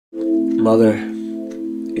Mother,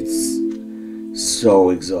 it's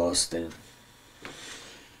so exhausting.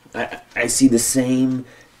 I see the same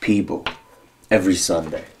people every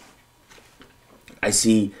Sunday. I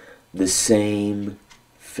see the same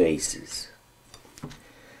faces.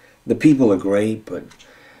 The people are great, but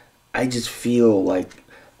I just feel like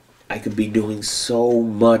I could be doing so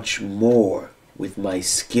much more with my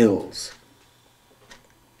skills.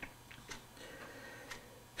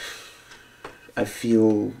 I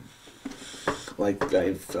feel like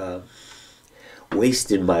I've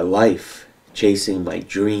wasted my life chasing my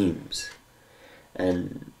dreams,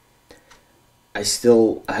 and I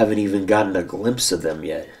haven't even gotten a glimpse of them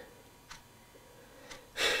yet.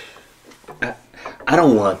 I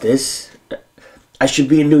don't want this. I should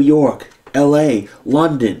be in New York, LA,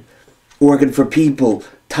 London, working for People,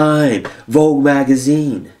 Time, Vogue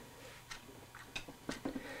magazine.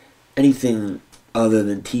 Anything other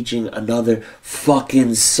than teaching another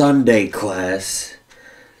fucking Sunday class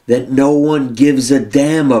that no one gives a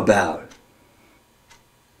damn about.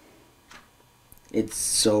 It's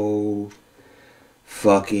so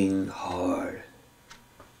fucking hard.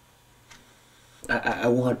 I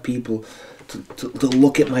want people to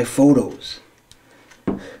look at my photos,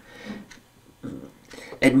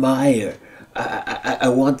 admire. I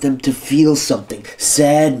want them to feel something.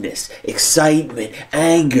 Sadness, excitement,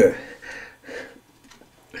 anger.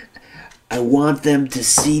 I want them to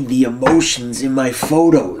see the emotions in my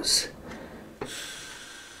photos.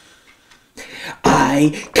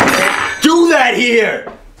 I can't do that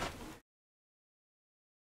here!